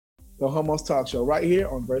the Homos Talk Show, right here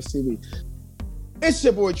on Verse TV. It's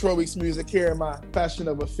your boy Troy Weeks Music here in my Fashion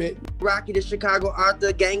Over Fit. Rocky the Chicago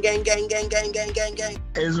Arthur, gang, gang, gang, gang, gang, gang, gang, gang.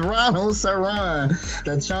 It's Ronald Saran,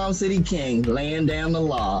 the Charm City King, laying down the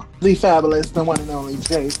law. The fabulous, the one and only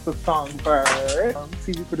Jace, the Songbird,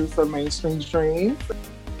 TV producer, Mainstream Dreams.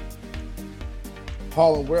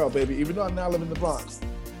 Harlem World, baby, even though I now live in the Bronx.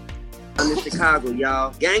 I'm in Chicago,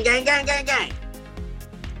 y'all. Gang, gang, gang, gang, gang.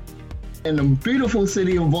 In the beautiful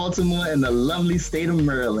city of Baltimore and the lovely state of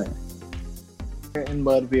Maryland. In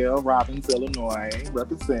Mudville, Robbins, Illinois,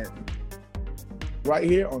 represent. Right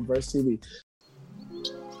here on Verse TV.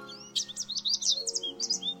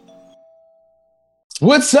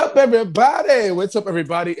 What's up, everybody? What's up,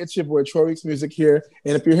 everybody? It's your boy Troy Weeks Music here.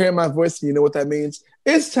 And if you're hearing my voice, you know what that means.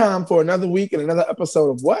 It's time for another week and another episode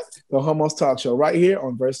of what? The Homos Talk Show, right here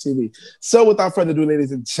on Verse TV. So without further ado,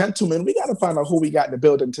 ladies and gentlemen, we got to find out who we got in the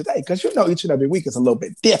building today, because you know each and every week is a little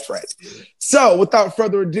bit different. So without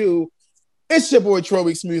further ado, it's your boy Troy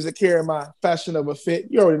Weeks Music here in my Fashion Over Fit.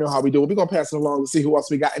 You already know how we do it. We're going to pass it along to see who else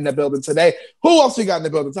we got in the building today. Who else we got in the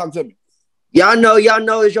building? Talk to me. Y'all know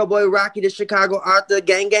it's your boy Rocky the Chicago Arthur,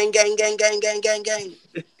 gang, gang, gang, gang, gang, gang, gang, gang.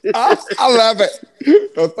 I love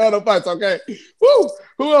it. Those thunder fights, okay. Woo!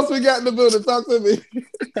 Who else we got in the building? Talk to me.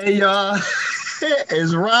 Hey, y'all.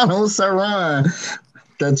 It's Ronald Saran,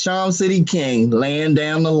 the Charm City King, laying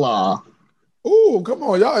down the law. Ooh, come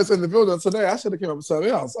on. Y'all is in the building today. I should have came up with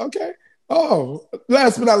something else. Okay. Oh,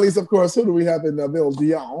 last but not least, of course, who do we have in the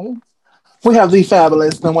building? We have the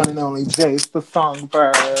fabulous, the one and only Jace, the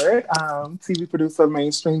Songbird, TV producer,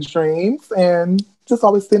 Mainstream Dreams, and just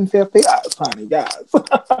always sitting there for us, honey, guys.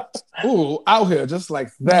 Ooh, out here, just like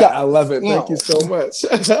that. Yeah. I love it. Thank you so much.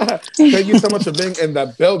 Thank you so much for being in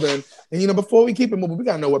the building. And, before we keep it moving, we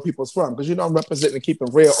got to know where people's from, because, I'm representing and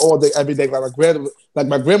keeping real all day, every day, like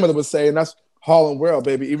my grandmother was saying, that's Harlem World,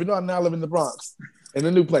 baby, even though I now live in the Bronx, in a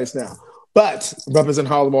new place now. But represent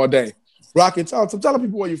Harlem all day. Rocky, tell the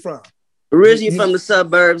people where you're from. Originally from the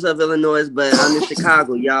suburbs of Illinois, but I'm in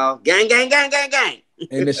Chicago, y'all. Gang, gang, gang, gang, gang.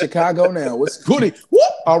 In Chicago now. What's goody?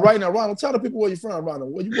 Whoop! All right, now, Ronald, tell the people where you're from,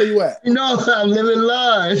 Ronald. Where you at? I'm living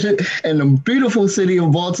large in the beautiful city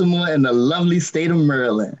of Baltimore and the lovely state of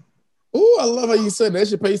Maryland. Ooh, I love how you said that. They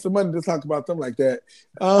should pay some money to talk about them like that.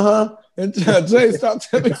 Uh-huh. And Jay, stop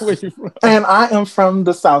telling me where you're from. And I am from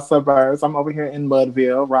the south suburbs. I'm over here in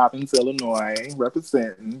Mudville, Robbins, Illinois,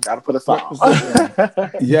 representing. Got to put us on.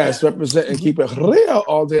 Yes, represent and keep it real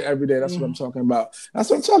all day, every day. That's what I'm talking about. All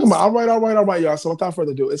right, y'all. So without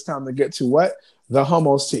further ado, it's time to get to what? The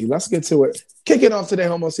Homos Tea. Let's get to it. Kicking off today,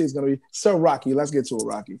 Homos Tea is going to be Sir Rocky. Let's get to it,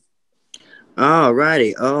 Rocky. All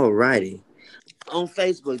righty. On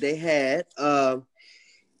Facebook, they had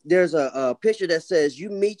there's a picture that says you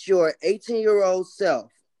meet your 18-year-old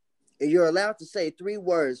self and you're allowed to say 3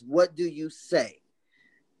 words. What do you say?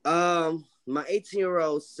 My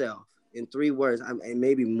 18-year-old self in 3 words, and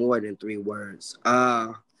maybe more than 3 words.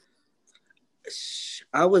 I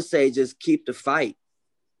would say just keep the fight.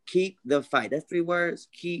 Keep the fight. That's 3 words.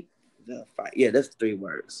 Keep the fight. Yeah, that's 3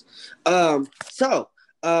 words.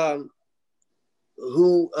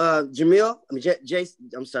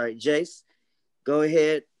 Jace, go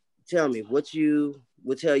ahead, tell me what you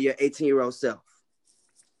would tell your 18-year-old self.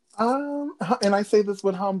 And I say this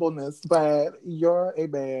with humbleness, but you're a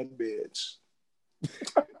bad bitch.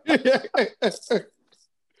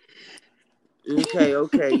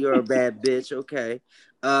 Okay, you're a bad bitch. Okay.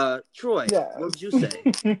 Troy, yes. What would you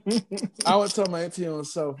say? I would tell my 18-year-old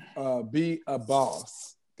self, be a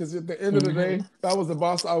boss. Because at the end of the day, if I was the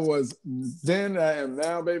boss I was then, I am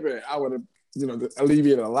now, baby, I would have,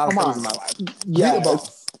 alleviated a lot of things in my life. Yes. Be a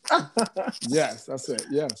boss. Yes, that's it.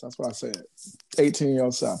 Yes, that's what I said.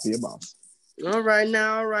 18-year-old self, be a boss. All right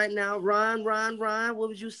now. Ron, what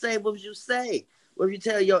would you say? What would you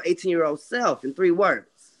tell your 18-year-old self in 3 words?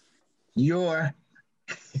 You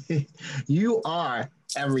are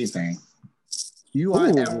everything. You are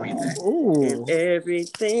everything. Ooh. And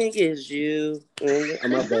everything is you.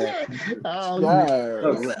 I'm up there. Nothing wrong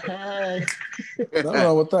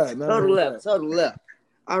with that. Total left.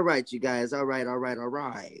 All right, you guys. All right. Hold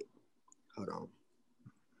on.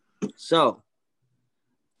 So.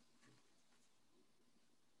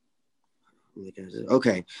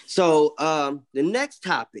 Okay. So the next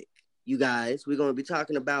topic, you guys, we're going to be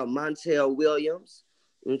talking about Montel Williams.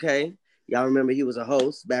 Okay. Y'all remember he was a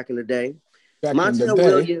host back in the day. Montel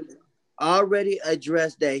Williams already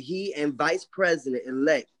addressed that he and Vice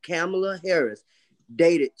President-elect Kamala Harris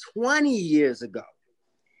dated 20 years ago.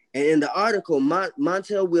 And in the article,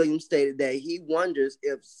 Montel Williams stated that he wonders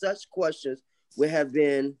if such questions would have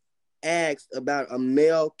been asked about a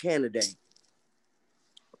male candidate.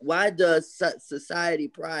 why does society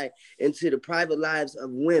pry into the private lives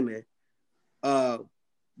of women? But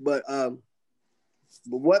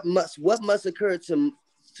what must occur to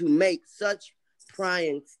make such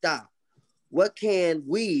prying stop? What can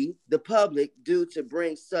we, the public, do to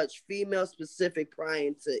bring such female-specific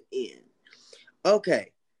prying to end?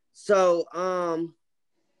 Okay, so I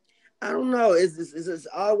don't know. It's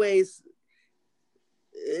always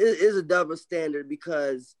is a double standard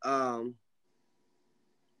because I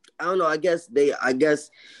don't know. I guess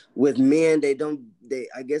with men I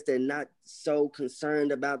guess they're not so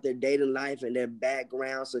concerned about their dating life and their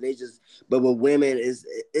background. So but with women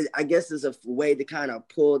I guess it's a way to kind of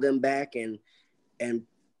pull them back and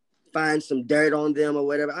find some dirt on them or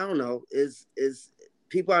whatever. I don't know. Is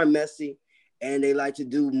people are messy and they like to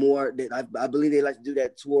do more. I believe they like to do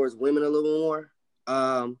that towards women a little more.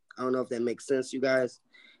 I don't know if that makes sense, you guys.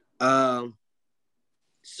 So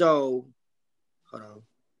hold on.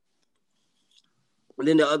 And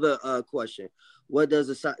then the other question: what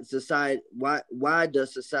does society? Why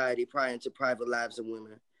does society pry into private lives of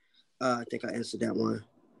women? I think I answered that one.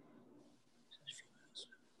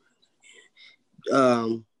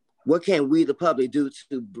 What can we, the public, do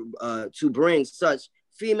to bring such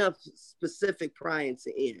female-specific prying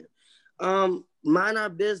to end? Mind our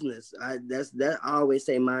business. I always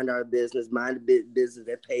say, mind our business. Mind the business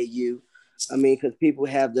that pay you. I mean, because people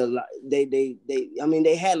have they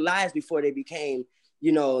had lives before they became,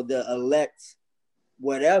 the elect,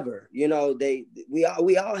 whatever. We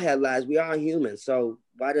all had lives. We are humans. So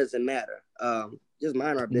why does it matter? Just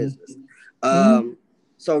mind our business.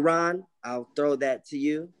 So Ron, I'll throw that to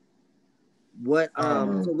you.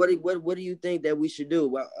 So what do you think that we should do?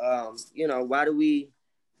 Why do we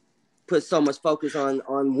put so much focus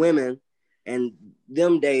on women and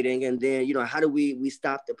them dating, and then how do we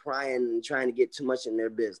stop the prying and trying to get too much in their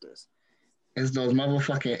business? It's those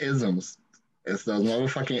motherfucking isms.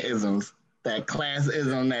 That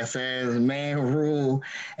classism that says man rule,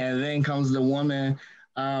 and then comes the woman.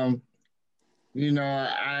 I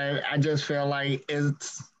just feel like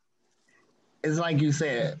it's like you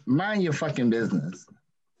said, mind your fucking business.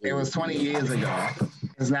 It was 20 years ago.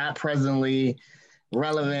 It's not presently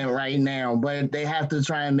relevant right now, but they have to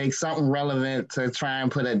try and make something relevant to try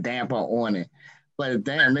and put a damper on it. But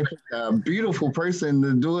damn, they pick a beautiful person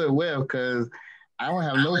to do it with, because I don't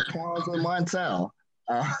have no qualms with Montel.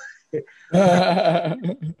 All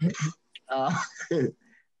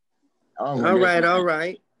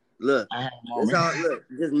right. Look,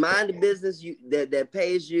 just mind the business that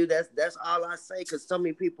pays you. That's all I say, because so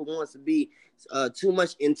many people wants to be too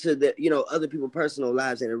much into the other people's personal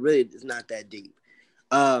lives, and it really is not that deep.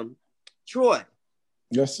 Troy.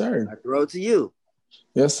 Yes, sir. I throw it to you.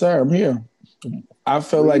 Yes, sir. I'm here. I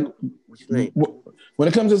feel like when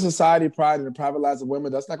it comes to society pride and the private lives of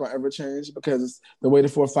women, that's not going to ever change, because it's the way the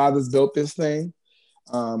forefathers built this thing.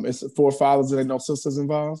 It's forefathers and ain't no sisters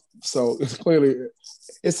involved. So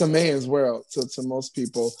it's a man's world to most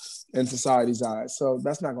people in society's eyes. So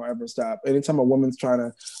that's not going to ever stop. Anytime a woman's trying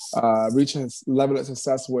to reach a level of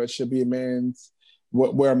success where it should be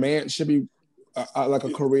where a man should be like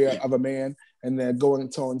a career of a man, and then going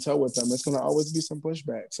toe and toe with them, it's going to always be some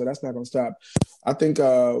pushback. So that's not going to stop. I think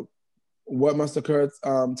what must occur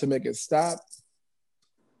to make it stop,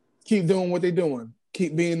 keep doing what they're doing.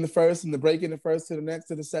 Keep being the first and the breaking the first to the next,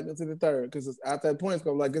 to the second, to the third. Because at that point, it's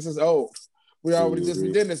going to be like, this is old. We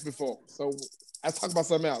did this before. So let's talk about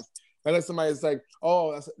something else. Unless somebody's like,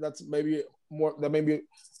 oh, that's maybe more, that may be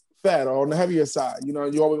fat or on the heavier side. You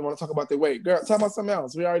always want to talk about their weight. Girl, talk about something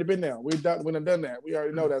else. We already been there. We done that. We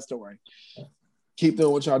already know that story. Keep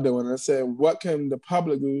doing what y'all doing. And I said, what can the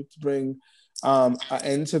public do to bring an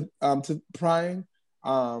end to prying?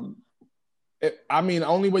 The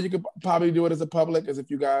only way you could probably do it as a public is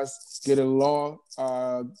if you guys get a law,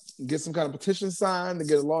 get some kind of petition signed to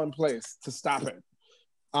get a law in place to stop it.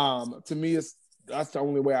 To me, that's the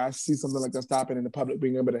only way I see something like that stopping, and the public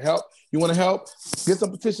being able to help. You want to help? Get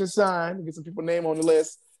some petition signed, get some people name on the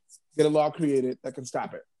list, get a law created that can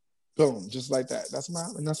stop it. Boom, just like that. That's my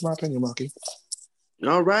opinion, Rocky.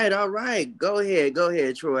 All right. Go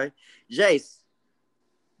ahead, Troy. Jace.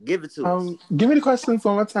 Give it to us. Give me the questions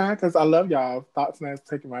one more time, because I love y'all. Thoughts and that's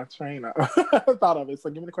taking my train up. Thought of it. So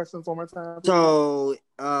give me the questions one more time. So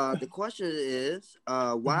the question is,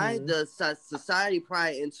 why does society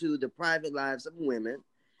pry into the private lives of women,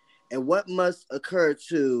 and what must occur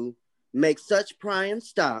to make such prying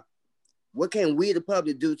stop? What can we, the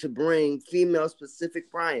public, do to bring female-specific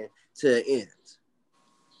prying to an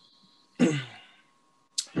end?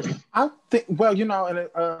 I think, well, and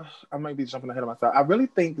I might be jumping ahead of myself. I really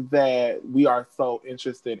think that we are so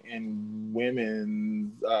interested in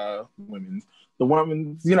the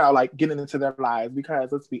women's, like getting into their lives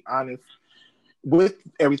because let's be honest, with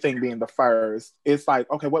everything being the first, it's like,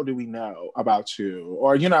 okay, what do we know about you?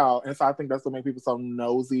 Or, and so I think that's what makes people so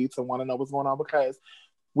nosy to want to know what's going on because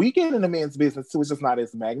we get into men's business too. It's just not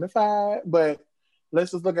as magnified, but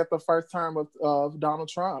let's just look at the first term of Donald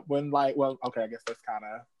Trump when okay, I guess that's kind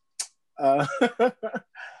of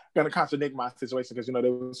going to contradict my situation because they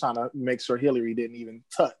were trying to make sure Hillary didn't even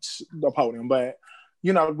touch the podium, but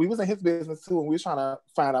we was in his business too, and we were trying to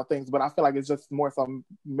find out things. But I feel like it's just more so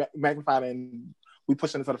magnified, and we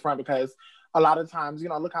pushing it to the front because a lot of times,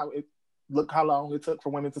 look how long it took for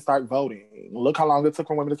women to start voting. Look how long it took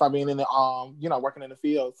for women to start being in the working in the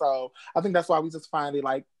field. So I think that's why we just find it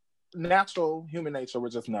like natural human nature. We're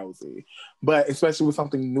just nosy, but especially with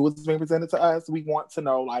something new that's being presented to us, we want to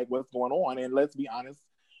know like what's going on. And let's be honest,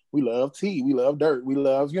 we love tea, we love dirt, we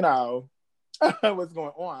love what's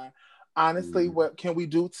going on. Honestly, what can we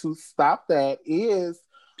do to stop that is,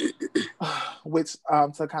 which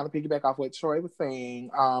to kind of piggyback off what Troy was saying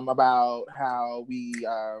about how we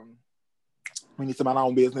need to mind our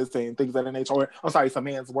own business and things of that nature. Or I'm sorry, it's a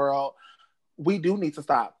man's world. We do need to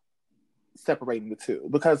stop separating the two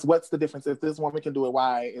because what's the difference if this woman can do it?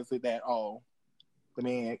 Why is it that the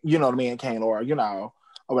man, the man can't, or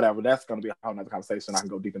or whatever? That's going to be a whole nother conversation. I can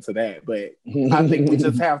go deep into that, but I think we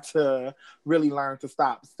just have to really learn to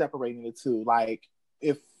stop separating the two. Like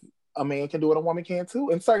if a man can do it, a woman can too,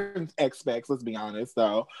 in certain aspects. Let's be honest,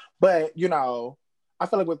 though. But I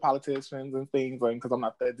feel like with politicians and things, because I'm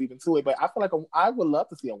not that deep into it, but I feel like I would love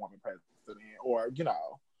to see a woman president, or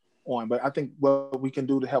on. But I think what we can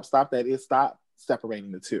do to help stop that is stop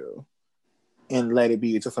separating the two, and let it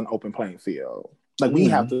be just an open playing field. Like we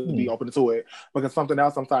have to be open to it because something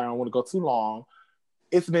else. I'm sorry, I don't want to go too long.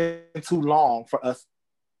 It's been too long for us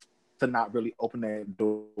to not really open that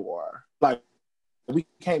door. Like we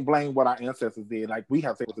can't blame what our ancestors did. Like we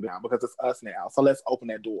have to take it down because it's us now. So let's open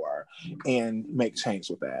that door and make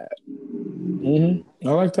change with that. Mm-hmm.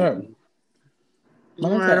 I like that.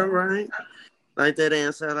 All right. I like that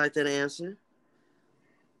answer.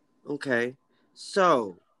 Okay.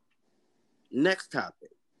 So, next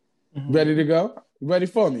topic. Ready to go? Ready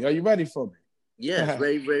for me? Are you ready for me? Yes,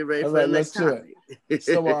 ready for the next topic.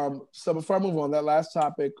 So before I move on, that last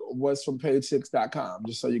topic was from page6.com,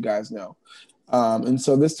 just so you guys know. And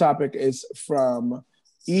so this topic is from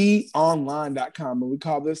eonline.com, and we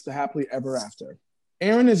call this the Happily Ever After.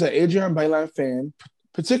 Erin is an Adrienne Bailon fan,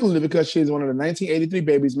 particularly because she is one of the 1983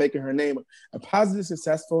 babies making her name a positive,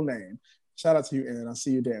 successful name. Shout out to you, Erin. I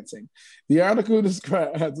see you dancing. The article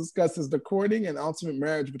discusses the courting and ultimate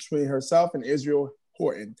marriage between herself and Israel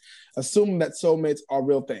Horton, assuming that soulmates are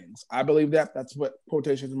real things. I believe that. That's what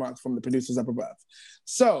quotation marks from the producers up above.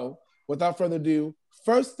 So, without further ado,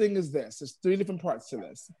 first thing is this. There's 3 different parts to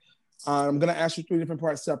this. I'm going to ask you 3 different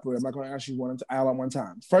parts separately. I'm not going to ask you one all at one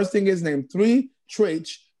time. First thing is name 3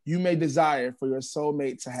 traits you may desire for your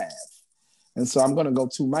soulmate to have. And so I'm going to go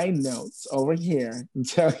to my notes over here and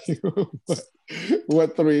tell you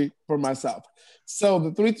what 3 for myself. So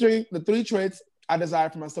the three traits I desire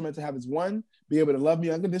for my soulmate to have is 1, be able to love me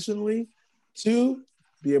unconditionally. 2,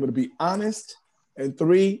 be able to be honest. And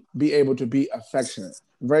 3, be able to be affectionate.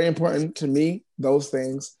 Very important to me, those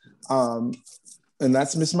things. And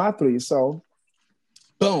that's my 3. So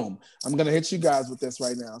boom, I'm gonna hit you guys with this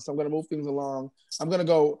right now. So I'm gonna move things along. I'm gonna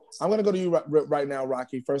go to you right now,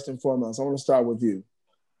 Rocky. First and foremost, I want to start with you.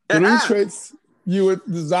 3 traits you would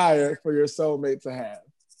desire for your soulmate to have.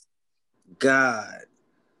 God,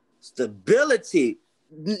 stability.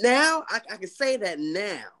 Now I can say that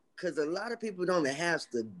now because a lot of people don't even have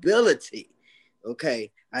stability.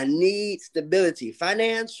 Okay, I need stability,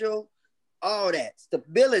 financial, all that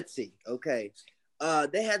stability. Okay.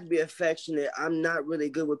 They have to be affectionate. I'm not really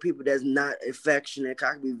good with people that's not affectionate.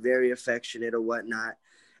 I can be very affectionate or whatnot.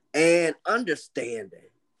 And understanding.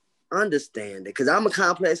 Because I'm a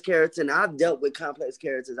complex character and I've dealt with complex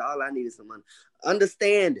characters. All I need is someone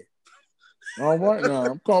understanding. All right,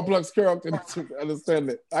 now. Complex character.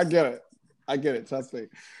 Understand it. I get it. Trust me.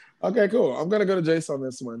 Okay, cool. I'm going to go to Jace on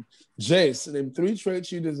this one. Jace, name 3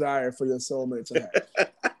 traits you desire for your soulmate to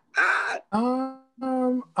have.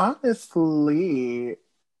 Honestly,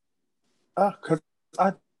 because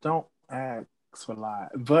I don't ask for a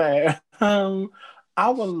lot, but I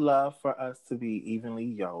would love for us to be evenly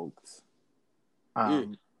yoked.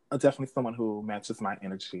 Definitely someone who matches my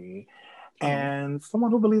energy, and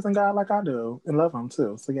someone who believes in God like I do and love Him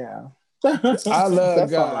too. So yeah, I love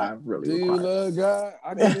that's God. all I really do require. You love God?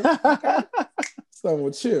 I get it. Okay. Someone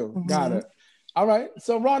with you. Got it. All right.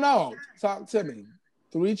 So Ronald, talk to me.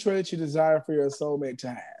 3 traits you desire for your soulmate to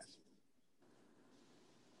have.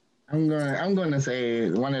 I'm gonna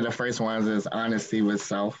say one of the first ones is honesty with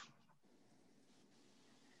self.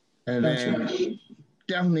 And then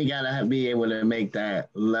definitely gotta be able to make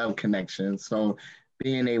that love connection. So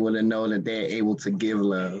being able to know that they're able to give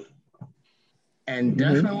love. And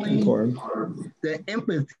definitely the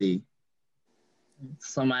empathy.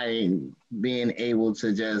 Somebody being able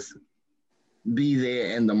to just be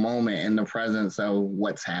there in the moment, in the presence of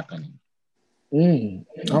what's happening.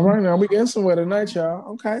 All right, now we getting somewhere tonight,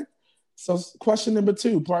 y'all. Okay. So question number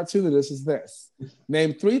 2, part 2 of this is this.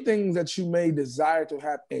 Name 3 things that you may desire to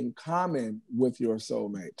have in common with your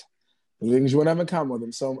soulmate. The things you want to have in common with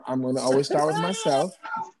them. So I'm going to always start with myself.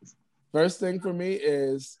 First thing for me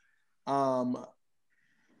is they have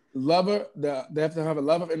to have a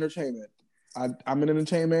love of entertainment. I'm in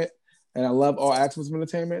entertainment, and I love all aspects of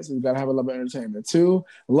entertainment, so you gotta have a love of entertainment. 2,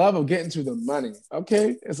 love of getting to the money.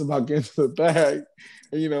 Okay, it's about getting to the bag,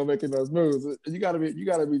 and making those moves. You gotta be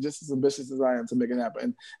just as ambitious as I am to make it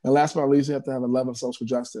happen. And last but not least, you have to have a love of social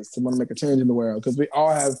justice to want to make a change in the world, because we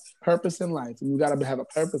all have purpose in life, and you gotta have a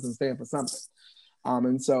purpose and stand for something.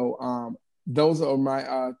 Those are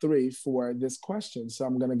my 3 for this question. So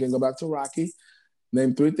I'm gonna again go back to Rocky.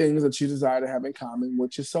 Name 3 things that you desire to have in common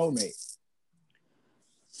with your soulmate.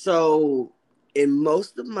 So, in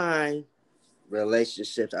most of my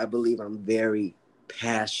relationships, I believe I'm very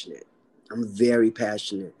passionate. I'm very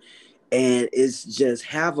passionate. And it's just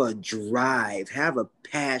have a drive, have a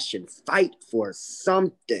passion, fight for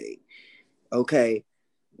something. Okay.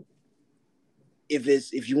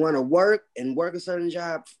 If you want to work a certain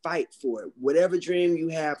job, fight for it. Whatever dream you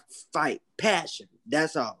have, fight. Passion.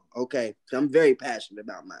 That's all. Okay. So I'm very passionate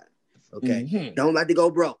about mine. Okay. Don't like to go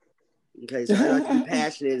broke. Okay, so I like to be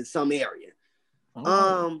passionate in some area.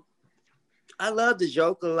 I love to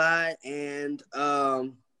joke a lot, and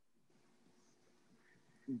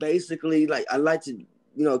basically, like, I like to,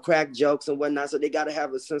 crack jokes and whatnot. So they got to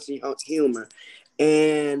have a sense of humor,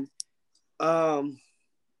 and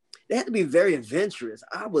they have to be very adventurous.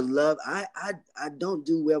 I would love. I don't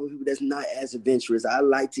do well with people that's not as adventurous. I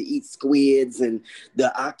like to eat squids and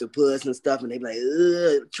the octopus and stuff, and they be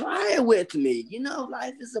like, try it with me.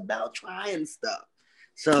 Life is about trying stuff.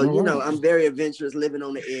 So I'm very adventurous, living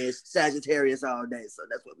on the edge, Sagittarius all day. So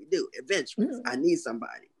that's what we do. Adventurous. I need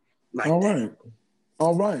somebody like that.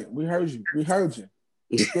 All right. We heard you.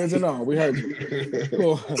 Squids and all. We heard you.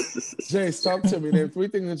 Cool. Jay, talk to me. There are 3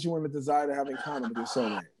 things that you want to desire to have in common with your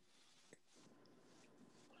soulmate.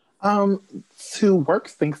 To work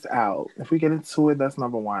things out. If we get into it, that's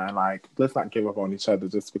number 1. Like, let's not give up on each other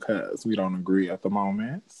just because we don't agree at the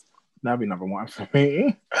moment. That'd be number 1 for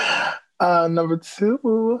me. Number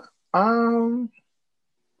 2, oh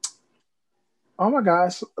my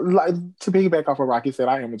gosh, like, to piggyback off what Rocky said,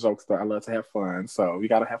 I am a jokester. I love to have fun, so we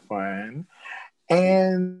gotta have fun.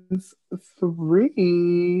 And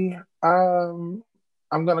 3, I'm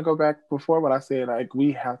gonna go back before what I said. Like,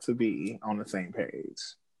 we have to be on the same page.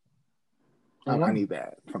 I need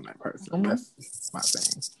that from that person. That's my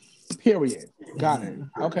thing. Period. Got it.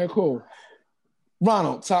 Okay, cool.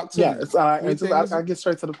 Ronald, talk to me. Yes, I get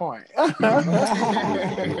straight to the point.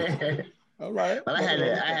 All right. But I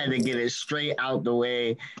had to get it straight out the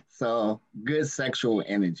way. So good sexual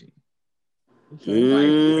energy. Like,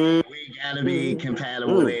 we gotta be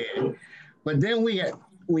compatible there. But then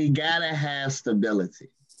we gotta have stability.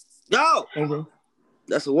 Yo,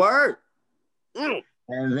 that's a word.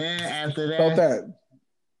 And then after that,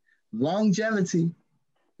 longevity.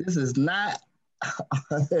 This is not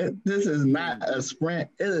a sprint.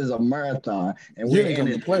 It is a marathon, and we're in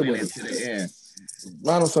it to play with it to the end.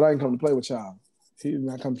 Ronald said, "I ain't come to play with y'all. He did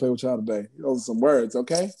not come to play with y'all today. Those are some words,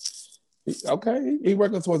 okay? He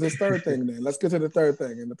working towards his 3rd thing. Then let's get to the 3rd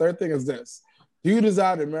thing. And the 3rd thing is this: do you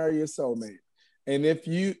desire to marry your soulmate? And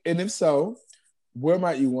if so, where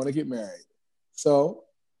might you want to get married? So,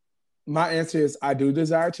 my answer is I do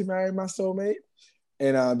desire to marry my soulmate.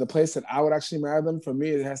 And the place that I would actually marry them, for me,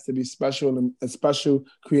 it has to be special and a special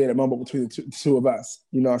creative moment between the two of us.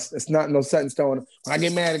 It's not no set in stone. When I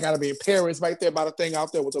get married, it got to be in Paris, right there by the thing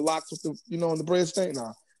out there with the locks, with the, on the bridge thing.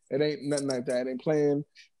 No, it ain't nothing like that. It ain't playing.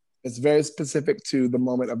 It's very specific to the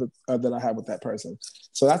moment that I have with that person.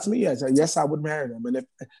 So that's me. Yes, I would marry them. And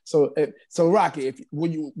so Rocky,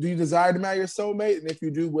 do you desire to marry your soulmate? And if you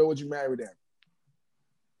do, where would you marry them?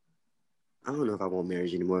 I don't know if I want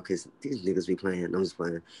marriage anymore because these niggas be playing. I'm just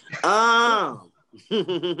playing.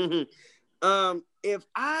 If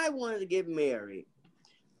I wanted to get married,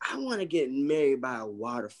 I want to get married by a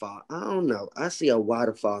waterfall. I don't know. I see a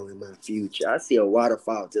waterfall in my future. I see a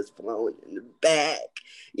waterfall just flowing in the back.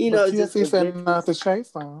 You know, just said not to chase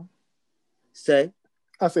them. Say?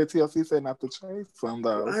 I said TLC said not to chase them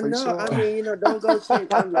though. I know. Sure. I mean, don't go chase.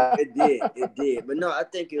 I'm like, it did. But no, I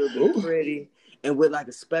think it would be pretty and with like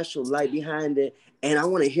a special light behind it. And I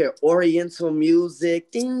want to hear Oriental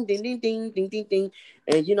music, ding, ding, ding, ding, ding, ding, ding.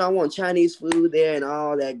 And I want Chinese food there and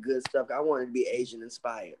all that good stuff. I want it to be Asian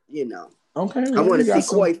inspired. Okay. I want to see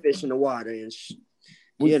koi fish in the water and.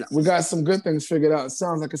 We got some good things figured out. It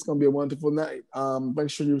sounds like it's going to be a wonderful night.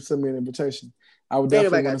 Make sure you send me an invitation. I would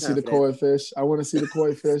definitely want to see the koi fish. I want to see the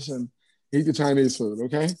koi fish and eat the Chinese food,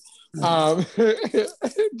 okay?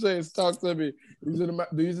 James, talk to me. Do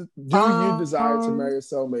you desire to marry a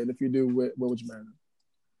soulmate? If you do, what would you marry?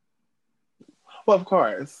 Well, of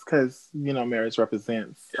course, because, marriage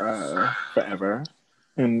represents forever.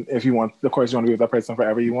 And if you want, of course, you want to be with that person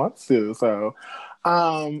forever, you want to. So,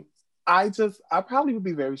 I probably would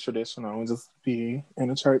be very traditional and just be in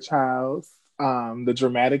a church house. The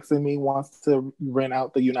dramatics in me wants to rent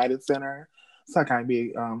out the United Center so I can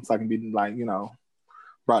be like,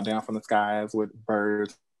 brought down from the skies with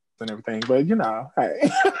birds and everything. But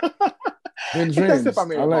hey. That's if I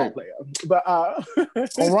marry a ball player. But all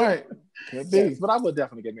right. Yes, but I would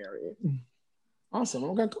definitely get married. Awesome.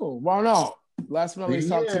 Okay, cool. Well, no. Last but not least,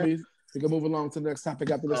 talk to me. We can move along to the next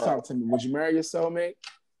topic after this. Talk to me. Would you marry your soulmate?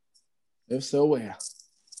 If so, where?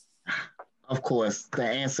 Of course, the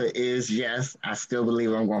answer is yes. I still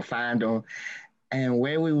believe I'm going to find them. And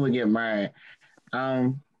where we would get married,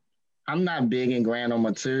 I'm not big and grand on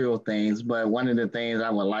material things, but one of the things I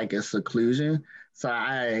would like is seclusion. So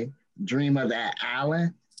I dream of that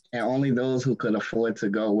island, and only those who could afford to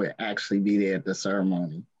go would actually be there at the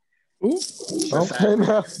ceremony. Ooh, okay.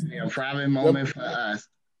 A private moment for us.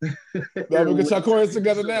 Now we get your coins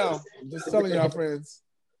together now. I'm just telling y'all, friends.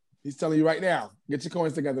 He's telling you right now, get your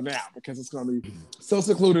coins together now because it's going to be so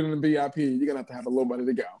secluded in the VIP. You're going to have a little money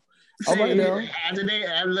to go. All right, now. After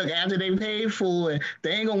they paid for it,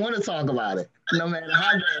 they ain't going to want to talk about it, no matter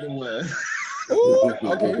how bad it was. Ooh,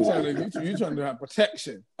 okay, you're trying to have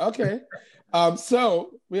protection. Okay.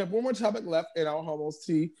 So we have one more topic left in our Homos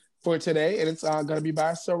Tea for today, and it's going to be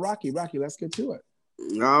by Sir Rocky. Rocky, let's get to it.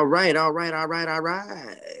 All right.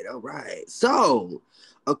 So,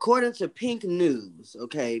 according to Pink News,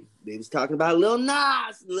 okay, they was talking about Lil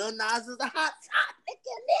Nas. Lil Nas is a hot topic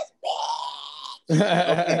in this bitch.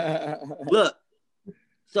 Okay. Look,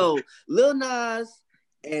 so Lil Nas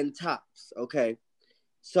and Tops, okay.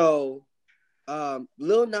 So,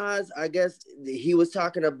 Lil Nas, I guess he was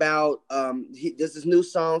talking about there's this new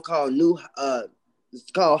song called it's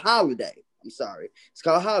called Holiday. I'm sorry, it's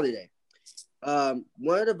called Holiday.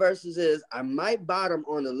 One of the verses is, I might bottom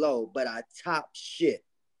on the low, but I top shit.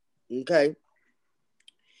 Okay.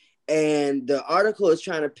 And the article is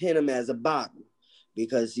trying to pin him as a bottom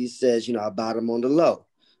because he says, I bottom on the low.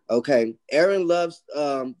 Okay. Aaron loves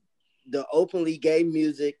the openly gay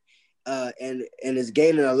music and is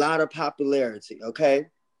gaining a lot of popularity. Okay.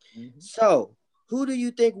 Mm-hmm. So who do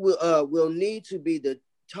you think will need to be the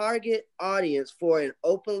target audience for an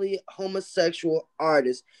openly homosexual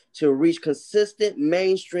artist to reach consistent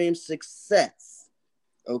mainstream success?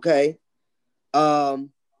 Okay. And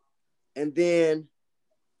then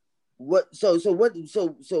what so is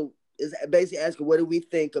basically asking, what do we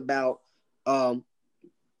think about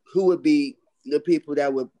who would be the people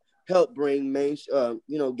that would help bring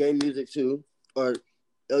gay music to, or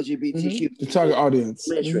LGBTQ the target audience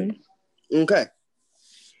mainstream? Mm-hmm. Okay.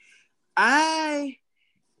 I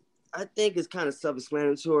think it's kind of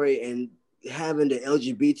self-explanatory, and having the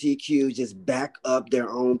LGBTQ just back up their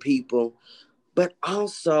own people. But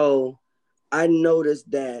also, I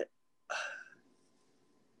noticed that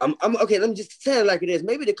I'm okay. Let me just say it like it is.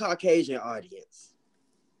 Maybe the Caucasian audience,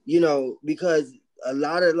 because a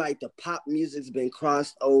lot of like the pop music's been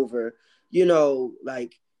crossed over.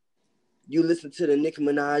 Like you listen to the Nicki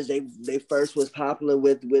Minaj, they first was popular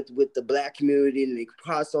with the Black community, and they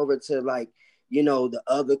crossed over to like, the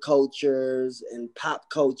other cultures and pop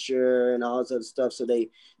culture and all this other stuff. So they,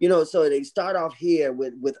 so they start off here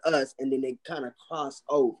with us, and then they kind of cross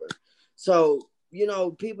over. So,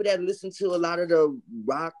 people that listen to a lot of the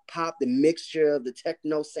rock, pop, the mixture of the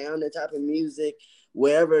techno sound, that type of music,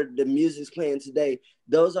 wherever the music's playing today,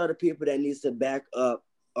 those are the people that needs to back up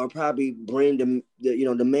or probably bring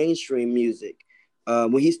the mainstream music.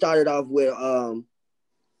 When he started off with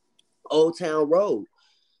Old Town Road,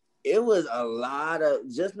 it was a lot of,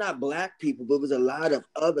 just not Black people, but it was a lot of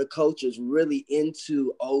other cultures really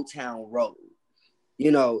into Old Town Road,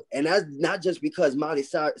 and that's not just because Miley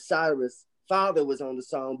Cyrus father was on the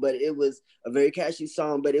song, but it was a very catchy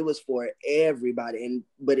song, but it was for everybody.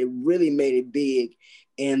 But it really made it big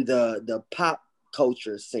in the pop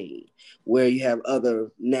culture scene where you have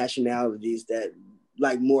other nationalities that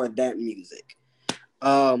like more of that music.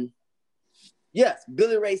 Yes,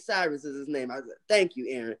 Billy Ray Cyrus is his name. Thank you,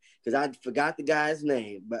 Aaron, because I forgot the guy's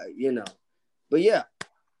name, but yeah.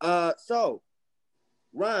 So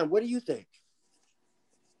Ron, what do you think?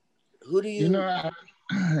 Who do you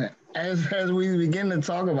as we begin to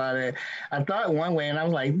talk about it, I thought one way and I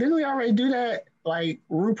was like, didn't we already do that? Like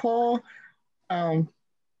RuPaul?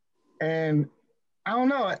 And I don't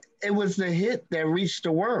know, it was the hit that reached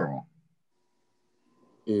the world.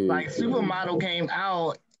 Like Supermodel came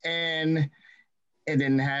out and it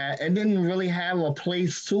didn't really have a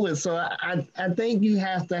place to it. So I think you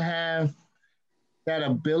have to have that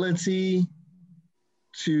ability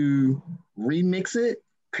to remix it,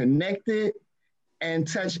 connect it, and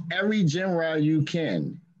touch every genre you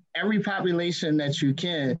can, every population that you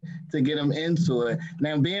can to get them into it.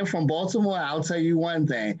 Now, being from Baltimore, I'll tell you one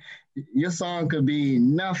thing, your song could be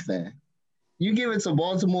nothing. You give it to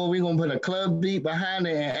Baltimore, we're going to put a club beat behind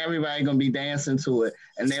it and everybody going to be dancing to it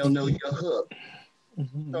and they'll know your hook.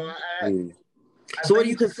 So what do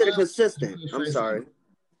you consider consistent? I'm sorry.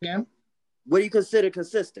 Yeah. What do you consider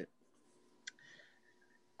consistent?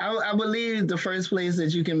 I believe the first place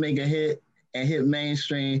that you can make a hit and hit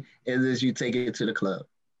mainstream is as you take it to the club.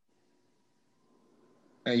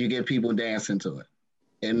 And you get people dancing to it.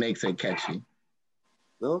 It makes it catchy.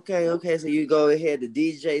 Okay. So you go ahead, the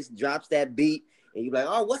DJ drops that beat, and you're like,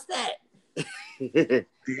 oh, what's that? That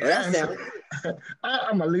sounds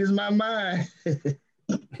I'm going to lose my mind.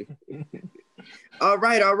 All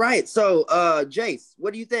right. So, Jace,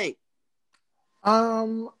 what do you think?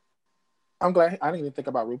 I'm glad I didn't even think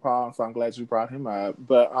about RuPaul, so I'm glad you brought him up.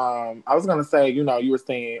 But I was gonna say, you were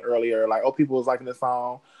saying earlier, like, oh, people was liking this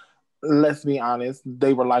song. Let's be honest,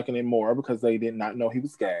 they were liking it more because they did not know he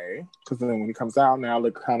was gay. Because then when he comes out now,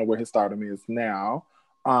 look kind of where his stardom is now.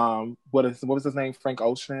 What was his name? Frank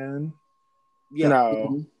Ocean. Yeah.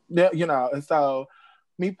 And so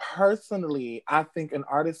me personally, I think an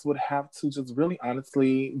artist would have to just really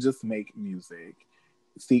honestly just make music,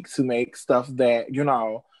 seek to make stuff that you're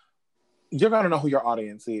gonna know who your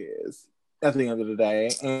audience is at the end of the day.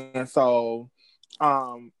 And so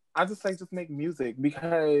I just say just make music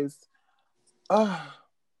because and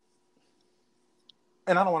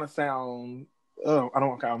I don't want to sound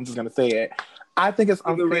I'm just gonna say it. I think it's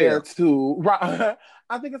unfair to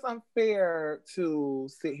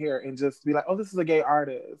sit here and just be like, oh, this is a gay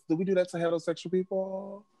artist. Do we do that to heterosexual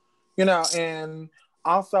people? And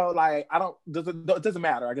also, like, it doesn't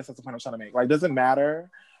matter. I guess that's the point I'm trying to make. Like, does it matter?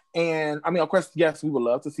 And I mean, of course, yes, we would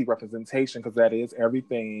love to see representation because that is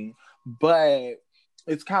everything. But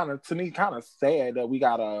it's to me, sad that we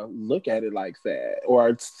gotta look at it like that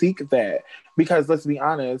or seek that. Because let's be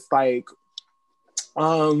honest, like,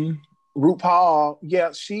 RuPaul,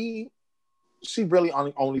 yeah, she really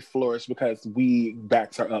only flourished because we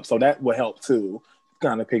backed her up. So that would help too.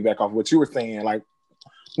 Kind of piggyback off what you were saying. Like,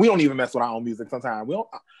 we don't even mess with our own music sometimes. We don't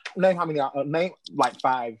name like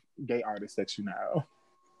 5 gay artists that you know.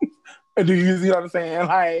 Do you see what I'm saying?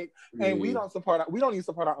 Like, and we don't even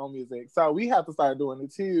support our own music. So we have to start doing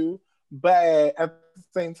it too. But at the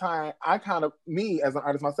same time, me as an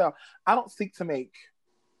artist myself, I don't seek to make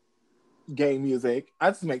gay music. I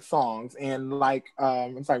just make songs. And like,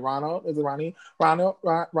 it's like Ronald, is it Ronnie? Ronald,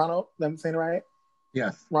 am I saying it right?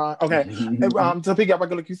 Yes. Ron, okay. And, to pick up,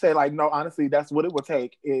 like you said, like, no, honestly, that's what it would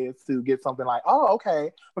take is to get something like, oh,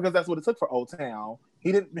 okay, because that's what it took for Old Town.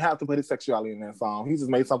 He didn't have to put his sexuality in that song. He just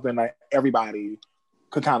made something that everybody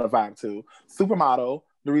could kind of vibe to. Supermodel,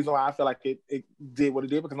 the reason why I feel like it did what it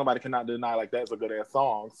did, because nobody cannot deny like that's a good ass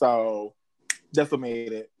song. So that's what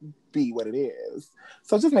made it be what it is.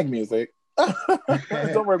 So just make music.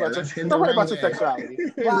 Don't worry about your sexuality.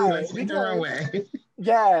 Right?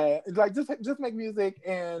 Yeah, like just make music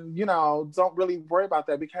and don't really worry about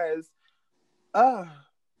that because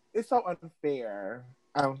it's so unfair.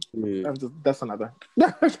 That's another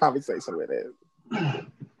conversation with it.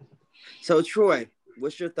 So Troy,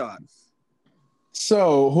 what's your thoughts?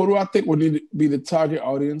 So who do I think would need to be the target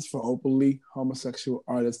audience for openly homosexual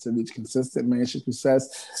artists to reach consistent mainstream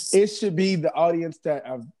success? It should be the audience that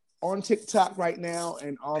are on TikTok right now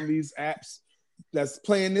and on these apps that's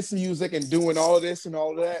playing this music and doing all this and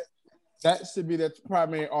all that. That should be the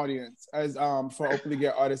primary audience as for openly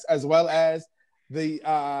gay artists, as well as the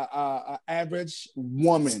average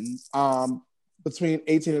woman between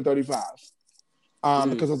 18 and 35,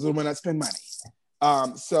 because those are the women that spend money.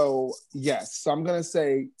 So yes, so I'm gonna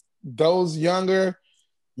say those younger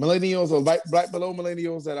millennials or right below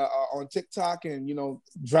millennials that are on TikTok and, you know,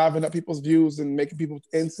 driving up people's views and making people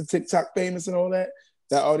into TikTok famous and all that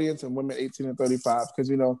audience, and women 18 and 35, because,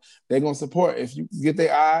 you know, they're going to support. If you get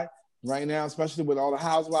their eye right now, especially with all the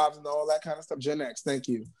housewives and all that kind of stuff, Gen X, thank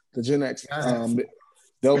you. The Gen X,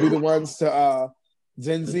 they'll be the ones to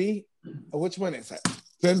Gen Z. Which one is it?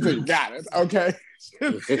 Gen Z, got it. Okay.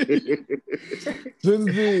 Gen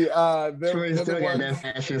Z, they're still the got ones, that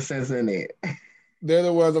fashion sense in it. they're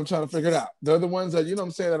the ones I'm trying to figure it out. They're the ones that, you know what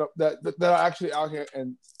I'm saying, that are actually out here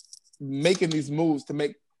and making these moves to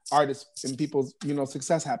make artists and people's, you know,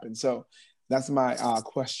 success happen. So that's my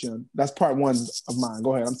question. That's part one of mine.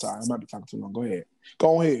 Go ahead. I'm sorry. I might be talking too long. Go ahead.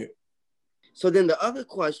 Go ahead. So then the other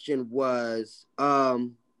question was,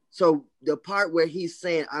 so the part where he's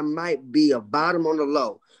saying I might be a bottom on the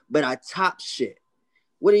low, but I top shit.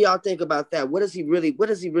 What do y'all think about that? What is he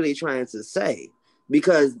really trying to say?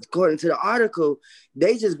 Because according to the article,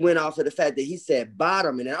 they just went off of the fact that he said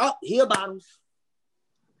bottom and then, he a bottom.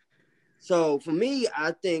 So for me,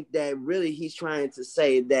 I think that really he's trying to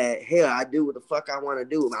say that, hell, I do what the fuck I want to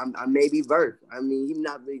do. I may be verse. I mean, he's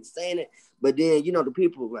not really saying it, but then, you know, the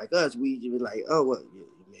people like us, we be like, oh, well,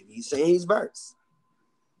 maybe he's saying he's verse.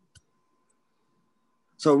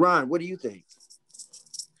 So Ron, what do you think?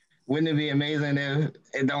 Wouldn't it be amazing if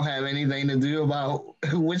it don't have anything to do about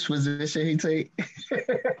which position he take?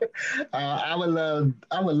 I would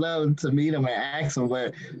love to meet him and ask him,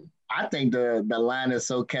 but I think the line is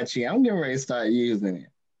so catchy. I'm getting ready to start using it.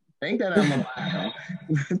 Think that I'm a bottom.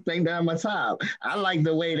 Think that I'm a top. I like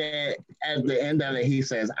the way that at the end of it, he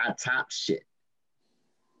says, I top shit.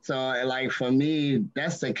 So like for me,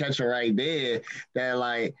 that's the catcher right there that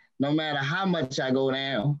like, no matter how much I go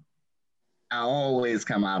down, I always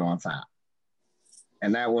come out on top.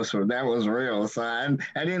 And that was real. So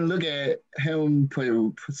I didn't look at him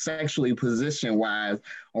sexually position-wise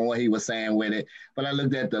on what he was saying with it, but I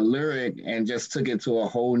looked at the lyric and just took it to a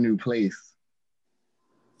whole new place.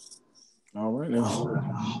 All right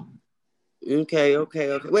now. Okay.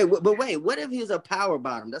 Wait, what if he's a power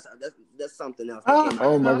bottom? That's something else.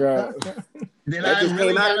 Oh my God. That just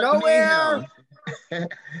came out of nowhere.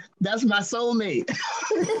 That's my soulmate.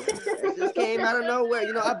 It just came out of nowhere.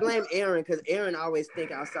 You know, I blame Aaron because Aaron always think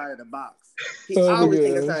outside of the box. He always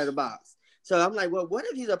think outside of the box. So I'm like, well, what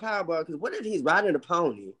if he's a power bottom? Because what if he's riding a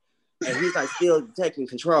pony and he's like still taking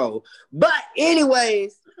control? But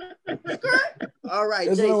anyways, all right,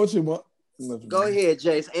 Isn't that what you want? Go ahead,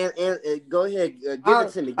 Jace, and go ahead, give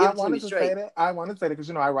it to me. Give it to me straight. I wanted to say that because,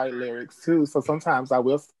 you know, I write lyrics too, so sometimes I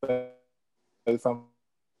will say something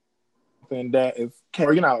that is,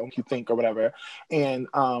 or, you know, you think or whatever. And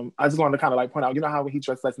I just wanted to kind of like point out, you know how he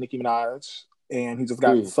dressed like Nicki Minaj and he just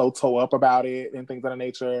got so toe up about it and things of that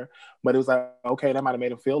nature. But it was like, okay, that might have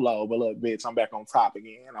made him feel low, but look, bitch, I'm back on top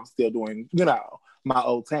again. I'm still doing, you know, my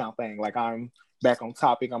old town thing. Like, I'm back on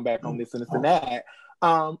topic. I'm back on this and this and that.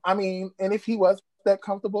 I mean, and if he was that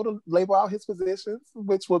comfortable to label out his positions,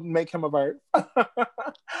 which would make him a verse,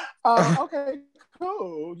 okay,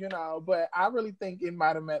 cool, you know. But I really think it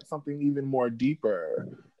might have meant something even more deeper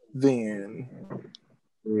than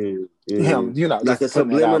him, you know, like a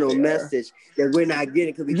subliminal message that we're not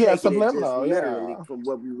getting because we taking subliminal, it just literally from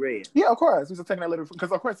what we read. Yeah, of course, we're just taking that literally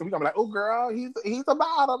because of course we're gonna be like, oh girl, he's a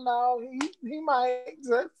bottom now. He might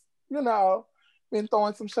just, you know, been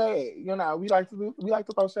throwing some shade. You know, we like to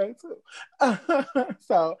throw shade too.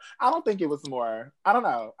 So I don't think it was more. I don't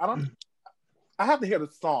know. I have to hear the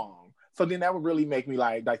song. So then that would really make me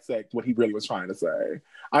like dissect what he really was trying to say.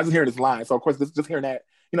 I just hear this line. So of course, just hearing that,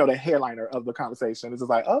 you know, the headliner of the conversation is just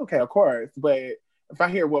like, oh, okay, of course. But if I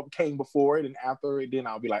hear what came before it and after it, then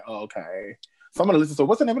I'll be like, oh, okay. So I'm gonna listen to,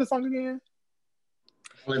 what's the name of the song again?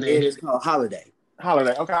 It is called Holiday.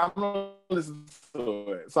 Okay, I'm gonna listen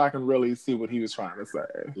to it so I can really see what he was trying to say,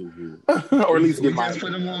 or at least get my. Just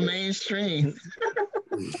put him on mainstream,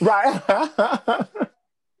 right?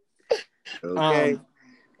 Okay,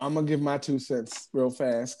 I'm gonna give my 2 cents real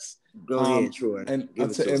fast. Go ahead, Troy. And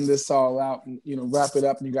to end this all out, and, you know, wrap it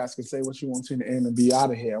up, and you guys can say what you want to in the end and be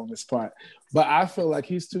out of here on this part. But I feel like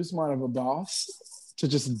he's too smart of a boss to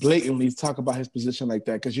just blatantly talk about his position like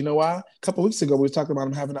that. Because you know why? A couple weeks ago, we were talking about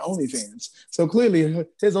him having an OnlyFans. So clearly,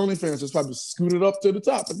 his OnlyFans was probably scooted up to the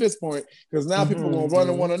top at this point. Because now people are going to run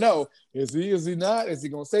and want to know, is he not? Is he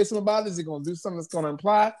going to say something about it? Is he going to do something that's going to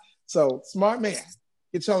imply? So, smart man,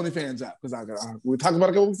 get your OnlyFans up. Because we were talking about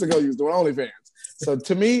a couple weeks ago, you was doing OnlyFans. So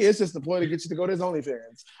to me, it's just the point to get you to go to his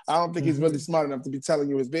OnlyFans. I don't think he's really smart enough to be telling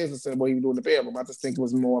you his business and what he was doing in the bedroom. I just think it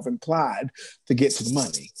was more of implied to get to the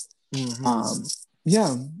money.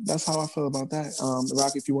 Yeah, that's how I feel about that.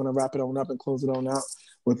 Rocky, if you want to wrap it on up and close it on out,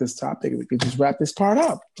 with this topic. We could just wrap this part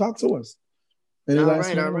up. Talk to us. All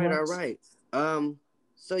right.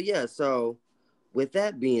 So with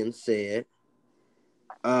that being said,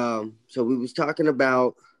 so we was talking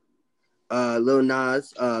about Lil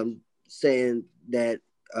Nas saying that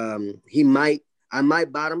I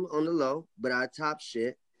might bottom on the low, but I top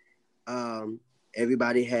shit.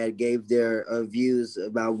 Everybody gave their views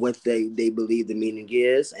about what they believe the meaning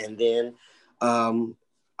is, and then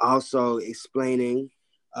also explaining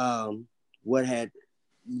what had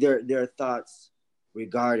their thoughts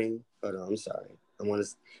regarding. Hold on, I'm sorry.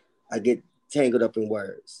 I get tangled up in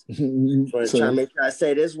words. Trying to make sure I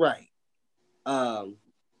say this right.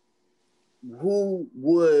 Who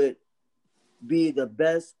would be the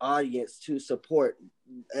best audience to support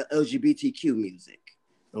LGBTQ music?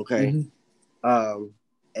 Okay.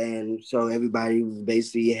 And so everybody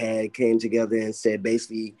basically came together and said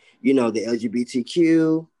basically, the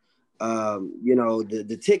LGBTQ,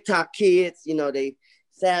 the TikTok kids, they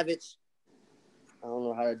savage. I don't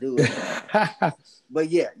know how to do it.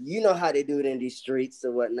 But yeah, you know how they do it in these streets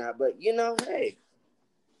or whatnot. But hey,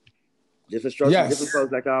 different strokes for different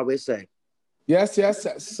folks, like I always say. Yes.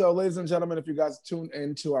 So, ladies and gentlemen, if you guys tuned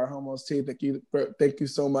into our Homos Tea, thank you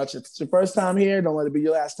so much. If it's your first time here, don't let it be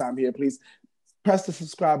your last time here. Please press the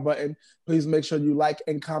subscribe button. Please make sure you like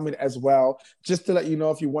and comment as well. Just to let you know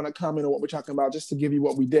if you want to comment on what we're talking about, just to give you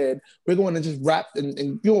what we did. We're going to just wrap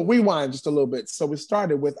and rewind just a little bit. So we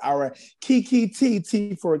started with our T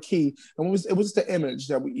for a key. And it was the image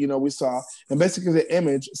that we saw. And basically the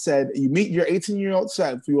image said, you meet your 18-year-old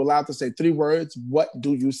self. You're allowed to say 3 words. What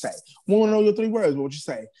do you say? We want to know your 3 words. What would you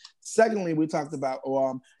say? Secondly, we talked about,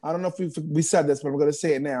 I don't know if we said this, but I'm going to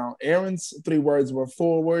say it now. Aaron's 3 words were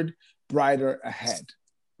forward, brighter, ahead.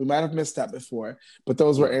 We might have missed that before, but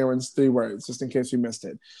those were Aaron's 3 words, just in case you missed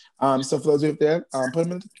it. So for those of you there, put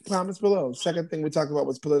them in the comments below. Second thing we talked about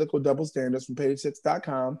was political double standards from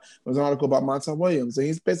page6.com. It was an article about Montel Williams, and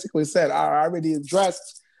he's basically said, I already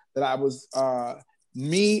addressed that I was,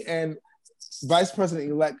 me and Vice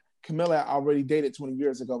President-elect Camilla already dated 20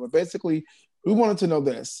 years ago, but basically we wanted to know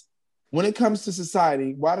this. When it comes to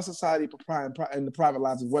society, why does society pry in the private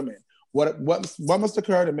lives of women? What must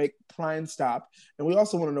occur to make prying stop? And we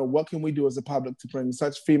also want to know what can we do as a public to bring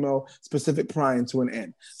such female-specific prying to an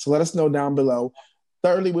end. So let us know down below.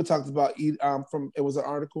 Thirdly, we talked about it was an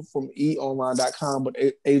article from eonline.com with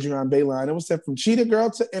Adrienne Bailon. It was said from cheetah girl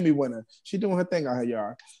to Emmy winner. She doing her thing out here,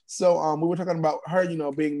 y'all. So we were talking about her,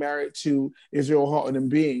 being married to Israel Houghton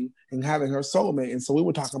and having her soulmate. And so we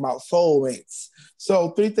were talking about soulmates. So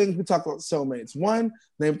 3 things we talked about soulmates. 1,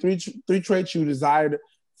 name 3 traits you desired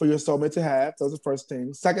for your soulmate to have. Those are the first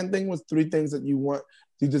thing. Second thing was 3 things that you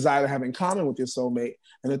desire to have in common with your soulmate.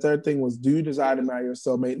 And the third thing was, do you desire to marry your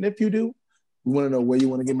soulmate? And if you do, we want to know where you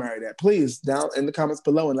want to get married at. Please, down in the comments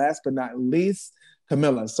below. And last but not least,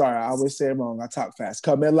 Camilla. Sorry, I always say it wrong. I talk fast.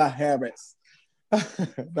 Camilla Harris.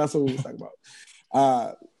 That's what we were talking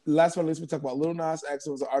about. Last but not least, we talked about Lil Nas X.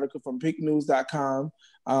 It was an article from peaknews.com.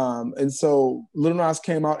 And so Lil Nas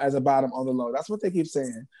came out as a bottom on the low. That's what they keep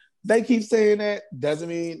saying. They keep saying that. Doesn't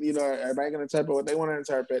mean, everybody can interpret what they want to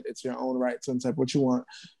interpret. It's your own right to interpret what you want.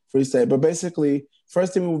 Free state. But basically,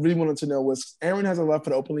 first thing we really wanted to know was Aaron has a love for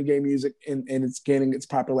the openly gay music and it's gaining its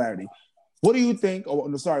popularity. What do you think?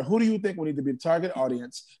 Who do you think will need to be the target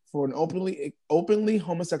audience for an openly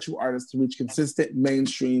homosexual artist to reach consistent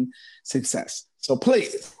mainstream success? So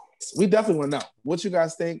please, we definitely want to know what you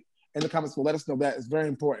guys think in the comments. Will let us know that. It's very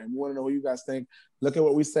important. We want to know what you guys think. Look at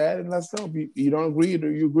what we said and let us know. If you don't agree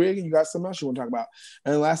or you agree and you got something else you want to talk about.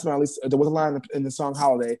 And last but not least, there was a line in the song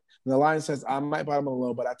Holiday. And the line says, I might bottom a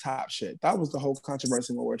low, but I top shit. That was the whole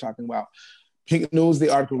controversy in what we're talking about. Pink News,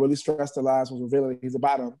 the article really stressed the lies, was revealing he's a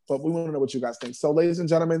bottom, but we want to know what you guys think. So ladies and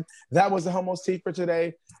gentlemen, that was the Homos Tea for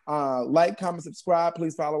today. Like, comment, subscribe.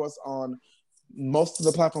 Please follow us on most of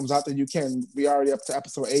the platforms out there you can. We already up to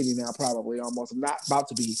episode 80 now, probably almost. I'm not about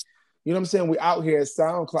to be. You know what I'm saying? We out here.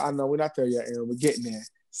 SoundCloud. I know we're not there yet, Aaron. We're getting there.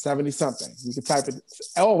 70 something. You can type it.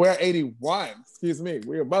 Oh, we're at 81. Excuse me.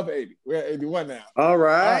 We're above 80. We're at 81 now. All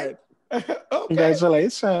right. Okay.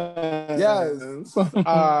 Congratulations. Yes.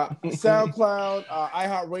 SoundCloud,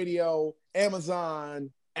 iHeartRadio, Amazon,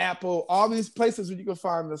 Apple, all these places where you can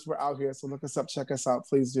find us. We're out here. So look us up, check us out.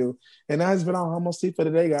 Please do. And that has been our Homos Tea for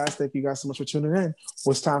today, guys. Thank you guys so much for tuning in.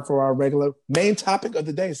 Well, it's time for our regular main topic of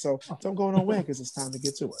the day. So don't go nowhere because it's time to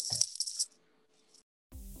get to it.